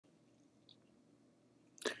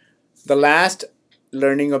The last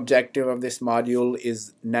learning objective of this module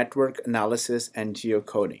is network analysis and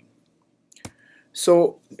geocoding.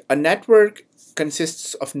 So a network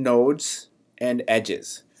consists of nodes and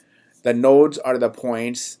edges. The nodes are the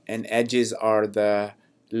points and edges are the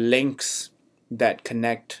links that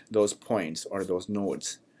connect those points or those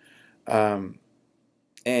nodes. Um,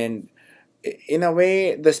 and in a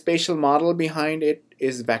way, the spatial model behind it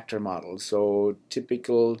is vector model. So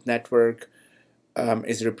typical network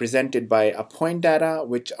is represented by a point data,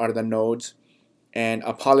 which are the nodes, and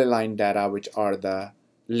a polyline data, which are the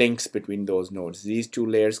links between those nodes. These two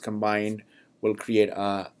layers combined will create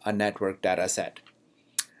a network data set.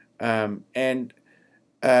 And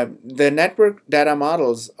the network data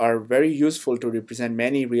models are very useful to represent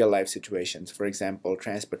many real-life situations. For example,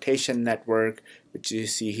 transportation network, which you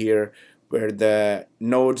see here, where the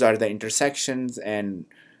nodes are the intersections and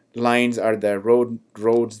lines are the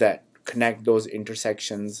roads that connect those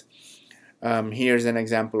intersections. Here's an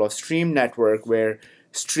example of stream network where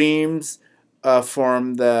streams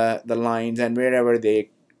form the lines, and wherever they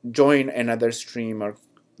join another stream or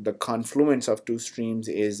the confluence of two streams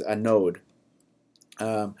is a node.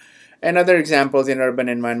 Um, and other examples in urban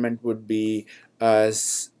environment would be sewerage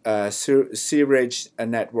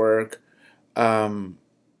network, um,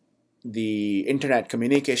 the internet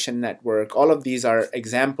communication network. All of these are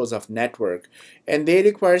examples of network, and they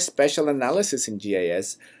require special analysis in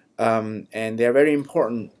GIS, and they're a very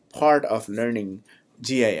important part of learning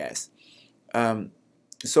GIS. Um,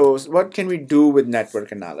 so what can we do with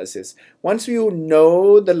network analysis? Once you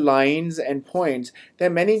know the lines and points, there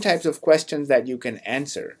are many types of questions that you can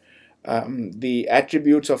answer. The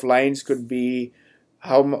attributes of lines could be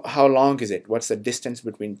how long is it? What's the distance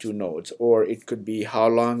between two nodes? Or it could be how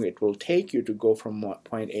long it will take you to go from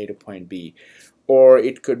point A to point B. Or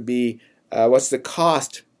it could be what's the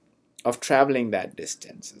cost of traveling that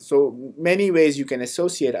distance. So many ways you can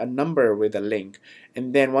associate a number with a link,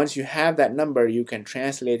 and then once you have that number, you can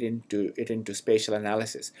translate it into spatial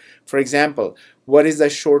analysis. For example, what is the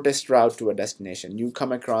shortest route to a destination? You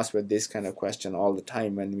come across with this kind of question all the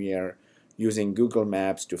time when we are using Google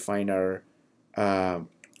Maps to find our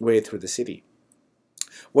way through the city.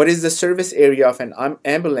 What is the service area of an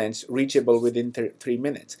ambulance reachable within 3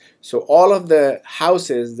 minutes? So all of the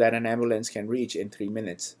houses that an ambulance can reach in 3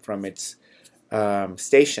 minutes from its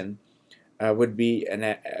station would be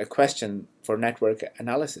a question for network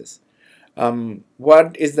analysis.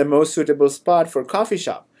 What is the most suitable spot for coffee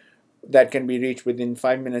shop that can be reached within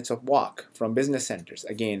 5 minutes of walk from business centers?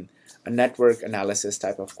 Again, a network analysis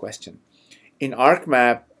type of question. In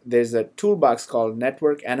ArcMap, there's a toolbox called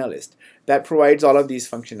Network Analyst that provides all of these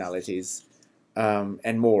functionalities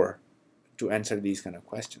and more to answer these kind of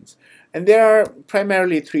questions. And there are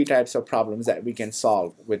primarily three types of problems that we can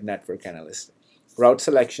solve with Network Analyst. Route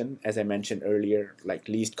selection, as I mentioned earlier, like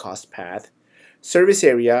least cost path. Service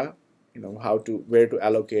area, where to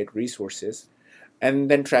allocate resources. And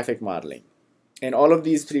then traffic modeling. And all of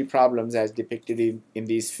these three problems, as depicted in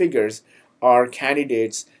these figures, are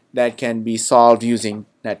candidates that can be solved using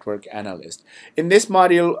Network Analyst. In this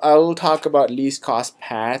module, I will talk about least cost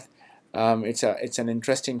path. It's an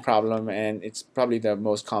interesting problem, and it's probably the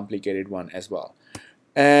most complicated one as well.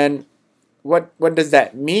 And what does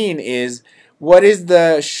that mean is, what is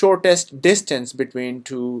the shortest distance between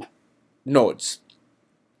two nodes?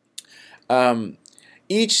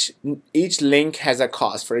 Each link has a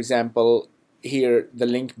cost. For example, here the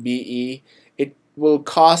link BE, it will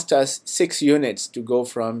cost us 6 units to go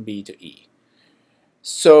from B to E.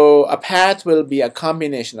 So a path will be a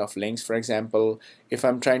combination of links. For example, if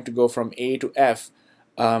I'm trying to go from A to F,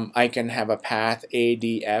 I can have a path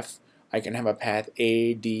ADF. I can have a path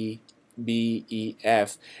ADBEF.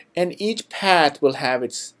 And each path will have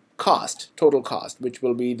its cost, total cost, which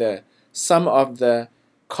will be the sum of the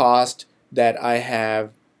cost that I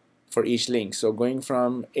have for each link. So going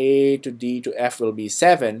from A to D to F will be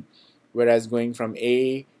 7, whereas going from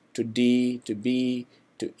A to D to B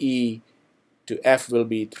to E to F will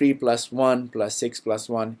be 3 plus 1 plus 6 plus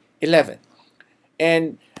 1, 11.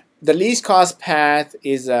 And the least cost path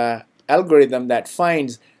is an algorithm that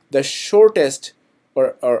finds the shortest,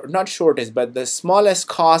 or not shortest, but the smallest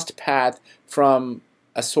cost path from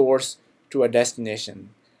a source to a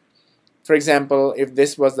destination. For example, if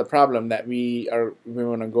this was the problem that we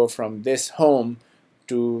want to go from this home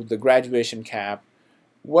to the graduation cap,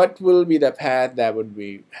 what will be the path that would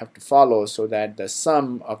we have to follow so that the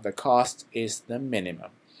sum of the cost is the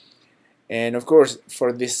minimum? And of course,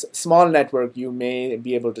 for this small network, you may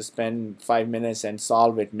be able to spend 5 minutes and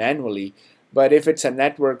solve it manually. But if it's a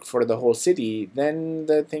network for the whole city, then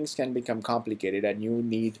the things can become complicated and you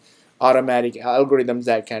need automatic algorithms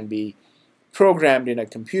that can be programmed in a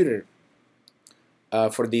computer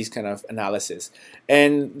for these kind of analysis.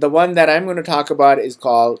 And the one that I'm going to talk about is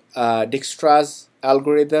called Dijkstra's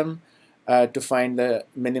algorithm to find the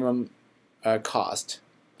minimum cost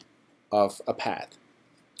of a path.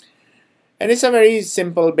 And it's a very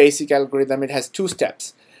simple basic algorithm. It has two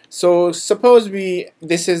steps. So suppose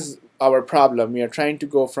this is our problem. We are trying to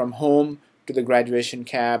go from home to the graduation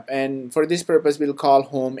cap, and for this purpose we'll call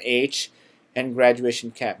home H and graduation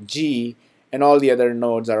cap G, and all the other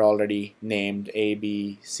nodes are already named A,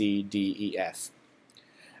 B, C, D, E, F.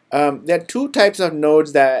 There are two types of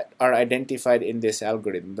nodes that are identified in this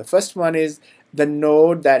algorithm. The first one is the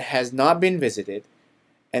node that has not been visited,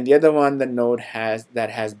 and the other one the node that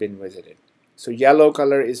has been visited. So yellow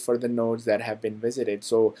color is for the nodes that have been visited.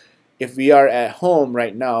 So if we are at home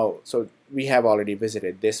right now, so we have already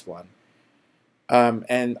visited this one.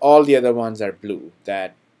 And all the other ones are blue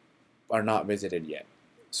that are not visited yet.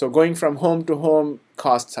 So going from home to home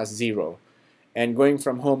costs us 0. And going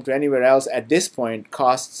from home to anywhere else at this point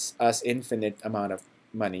costs us infinite amount of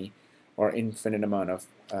money, or infinite amount of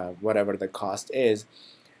whatever the cost is.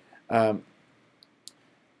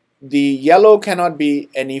 The yellow cannot be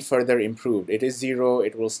any further improved. It is 0,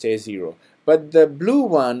 it will stay 0. But the blue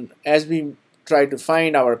one, as we try to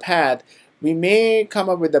find our path, we may come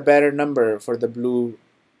up with a better number for the blue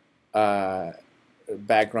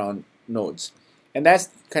background nodes. And that's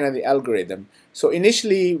kind of the algorithm. So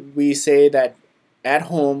initially we say that at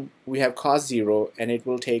home we have cost 0 and it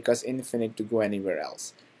will take us infinite to go anywhere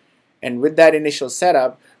else. And with that initial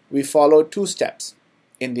setup, we follow two steps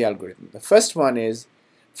in the algorithm. The first one is,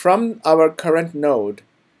 from our current node,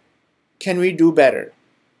 can we do better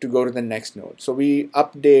to go to the next node? So we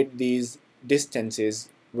update these distances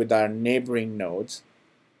with our neighboring nodes,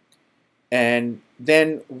 and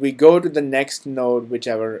then we go to the next node,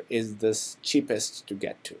 whichever is the cheapest to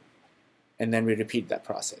get to, and then we repeat that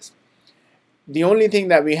process. The only thing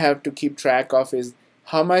that we have to keep track of is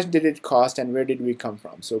how much did it cost and where did we come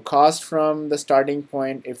from. So cost from the starting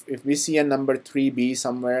point, if we see a number 3b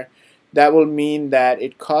somewhere, that will mean that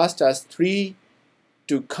it cost us 3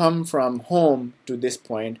 to come from home to this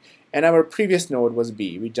point, and our previous node was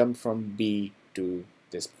B. We jumped from B to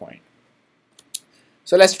this point.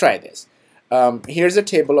 So let's try this. Here's a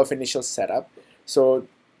table of initial setup. So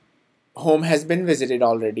home has been visited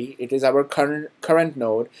already. It is our current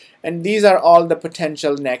node, and these are all the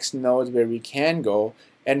potential next nodes where we can go,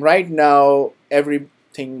 and right now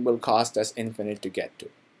everything will cost us infinite to get to.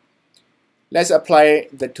 Let's apply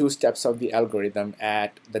the two steps of the algorithm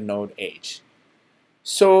at the node H.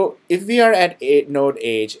 So if we are at node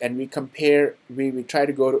H and we compare, we try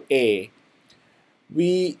to go to A,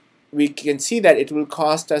 we can see that it will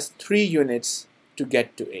cost us 3 units to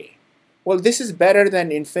get to A. Well, this is better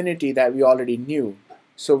than infinity that we already knew.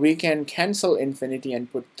 So we can cancel infinity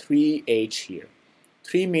and put 3H here.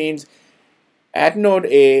 3 means at node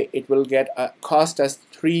A, it will cost us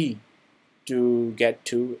 3 to get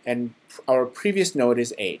to, and our previous node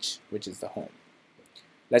is H, which is the home.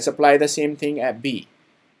 Let's apply the same thing at B.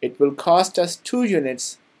 It will cost us 2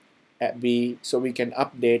 units at B, so we can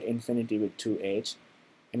update infinity with 2H,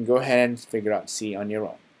 and go ahead and figure out C on your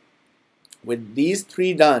own. With these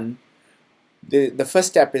 3 done, the first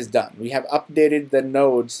step is done. We have updated the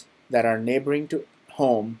nodes that are neighboring to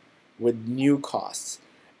home with new costs.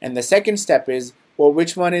 And the second step is, well,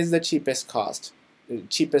 which one is the cheapest cost? The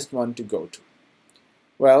cheapest one to go to?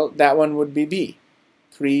 Well, that one would be B.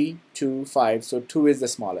 3, 2, 5, so 2 is the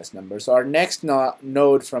smallest number. So our next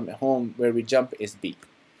node from home where we jump is B.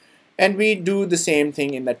 And we do the same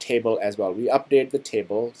thing in the table as well. We update the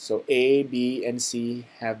table, so A, B, and C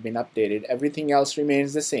have been updated. Everything else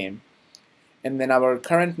remains the same. And then our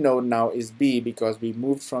current node now is B because we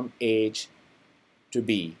moved from H to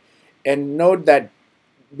B. And note that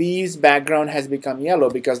B's background has become yellow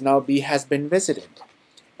because now B has been visited.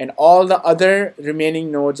 And all the other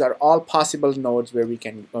remaining nodes are all possible nodes where we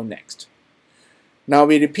can go next. Now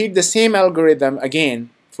we repeat the same algorithm again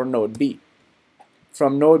for node B.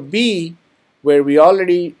 From node B, where we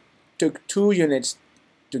already took 2 units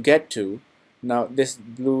to get to, now this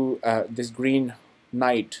green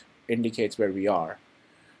knight indicates where we are.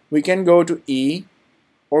 We can go to E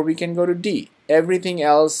or we can go to D. Everything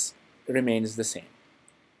else remains the same.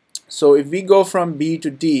 So if we go from B to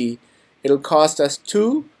D, it'll cost us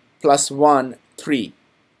 2 plus 1, 3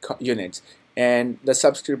 units. And the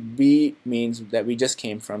subscript B means that we just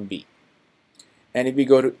came from B. And if we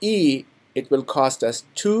go to E, it will cost us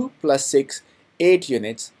 2 plus 6, 8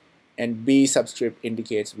 units. And B subscript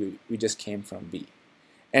indicates we just came from B.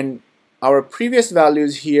 And our previous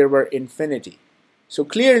values here were infinity. So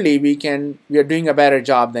clearly we are doing a better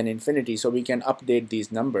job than infinity, so we can update these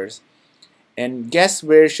numbers. And guess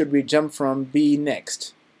where should we jump from B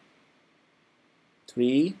next?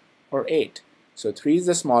 3 or 8? So 3 is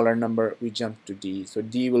the smaller number, we jump to D. So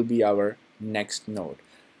D will be our next node.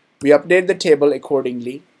 We update the table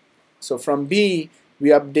accordingly. So from B,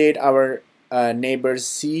 we update our neighbors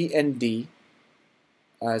C and D.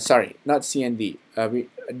 Sorry, not C and D.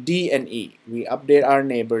 D and E. We update our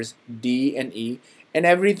neighbors D and E, and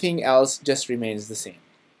everything else just remains the same.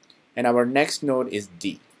 And our next node is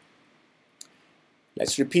D.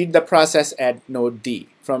 Let's repeat the process at node D.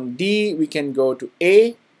 From D, we can go to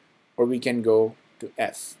A, or we can go to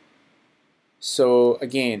F. So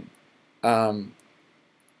again,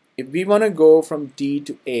 if we want to go from D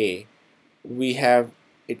to A,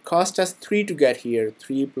 it cost us 3 to get here.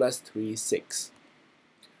 3 plus 3, 6.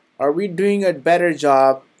 Are we doing a better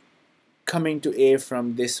job coming to A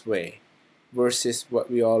from this way versus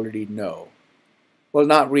what we already know? Well,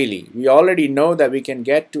 not really. We already know that we can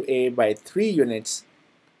get to A by 3 units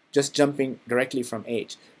just jumping directly from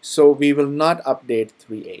H. So we will not update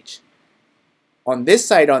 3H. On this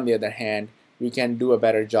side, on the other hand, we can do a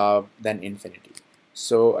better job than infinity.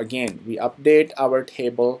 So again, we update our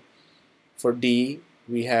table. For D,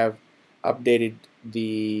 we have updated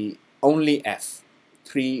the only F.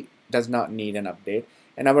 3 does not need an update.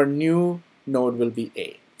 And our new node will be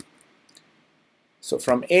A. So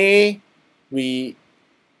from A, we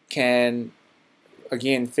can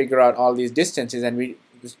again figure out all these distances, and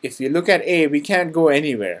if you look at A, we can't go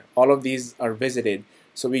anywhere. All of these are visited.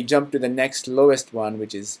 So we jump to the next lowest one,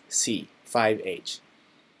 which is C, 5H.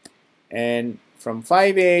 And from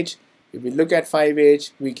 5H, if we look at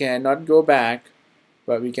 5H, we cannot go back,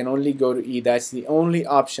 but we can only go to E. That's the only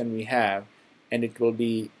option we have, and it will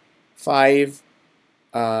be 5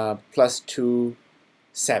 plus 2,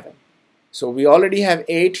 7. So we already have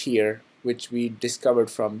 8 here, which we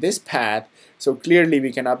discovered from this path. So clearly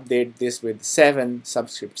we can update this with 7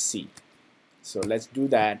 subscript C. So let's do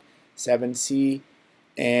that. 7C,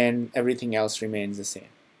 and everything else remains the same.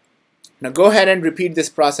 Now go ahead and repeat this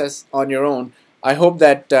process on your own. I hope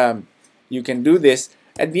that you can do this.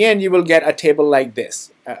 At the end, you will get a table like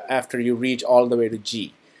this after you reach all the way to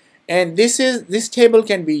G. And this table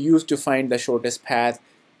can be used to find the shortest path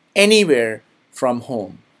anywhere from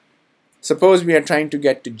home. Suppose we are trying to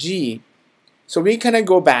get to G, so we kind of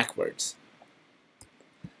go backwards.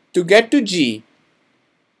 To get to G,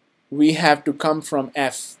 we have to come from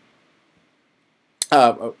F.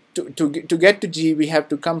 To get to G, we have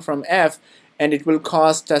to come from F, and it will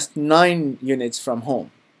cost us 9 units from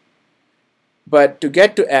home. But to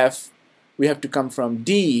get to F, we have to come from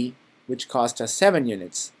D, which cost us 7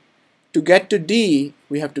 units. To get to D,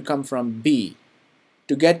 we have to come from B.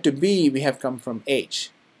 To get to B, we have come from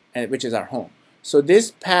H, which is our home. So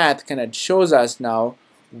this path kind of shows us now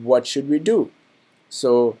what should we do.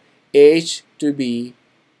 So H to B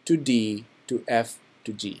to D to F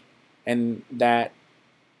to G, and that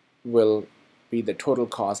will be the total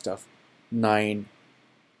cost of 9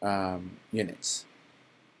 units.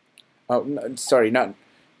 Oh, no, sorry, not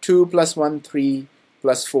 2 plus 1, 3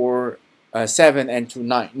 plus 4, 7, and 2,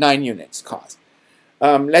 9. 9 units cost.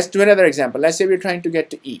 Let's do another example. Let's say we're trying to get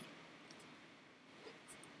to E.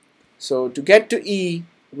 So to get to E,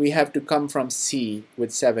 we have to come from C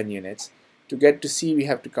with 7 units. To get to C, we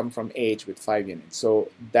have to come from H with 5 units. So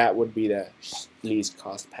that would be the least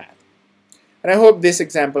cost path. And I hope this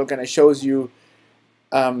example kind of shows you,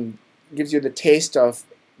 gives you the taste of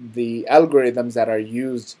the algorithms that are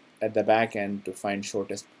used at the back end to find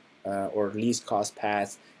shortest or least cost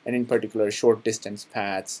paths, and in particular short distance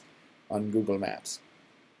paths on Google Maps.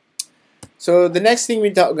 So the next thing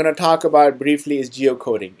we're going to talk about briefly is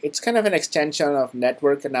geocoding. It's kind of an extension of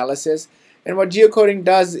network analysis. And what geocoding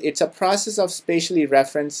does, it's a process of spatially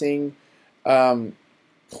referencing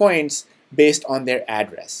points based on their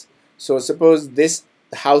address. So suppose this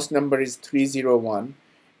house number is 301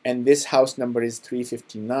 and this house number is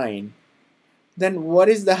 359. Then what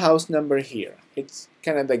is the house number here? It's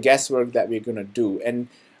kind of the guesswork that we're going to do. And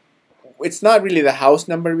it's not really the house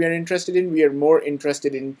number we are interested in. We are more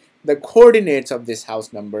interested in the coordinates of this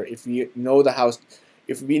house number. If we know the house,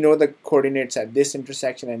 if we know the coordinates at this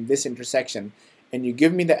intersection and this intersection, and you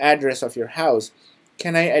give me the address of your house,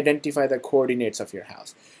 can I identify the coordinates of your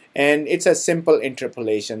house? And it's a simple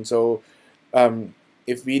interpolation. So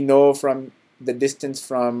if we know from the distance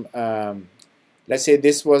from, let's say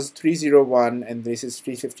this was 301 and this is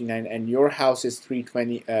 359 and your house is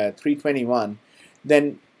 321,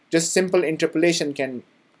 then just simple interpolation can,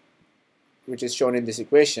 which is shown in this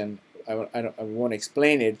equation. I won't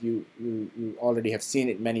explain it. You already have seen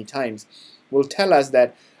it many times. will tell us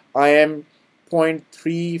that I am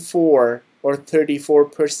 0.34 or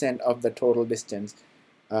 34% of the total distance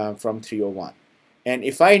from 301. And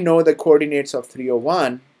if I know the coordinates of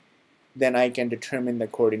 301, then I can determine the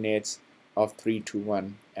coordinates of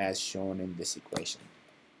 321 as shown in this equation.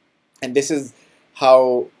 And this is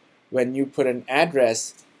how, when you put an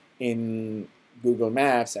address in Google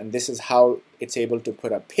Maps, and this is how it's able to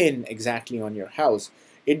put a pin exactly on your house.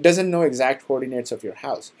 It doesn't know exact coordinates of your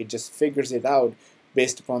house. It just figures it out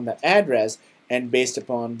based upon the address and based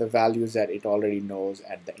upon the values that it already knows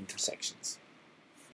at the intersections.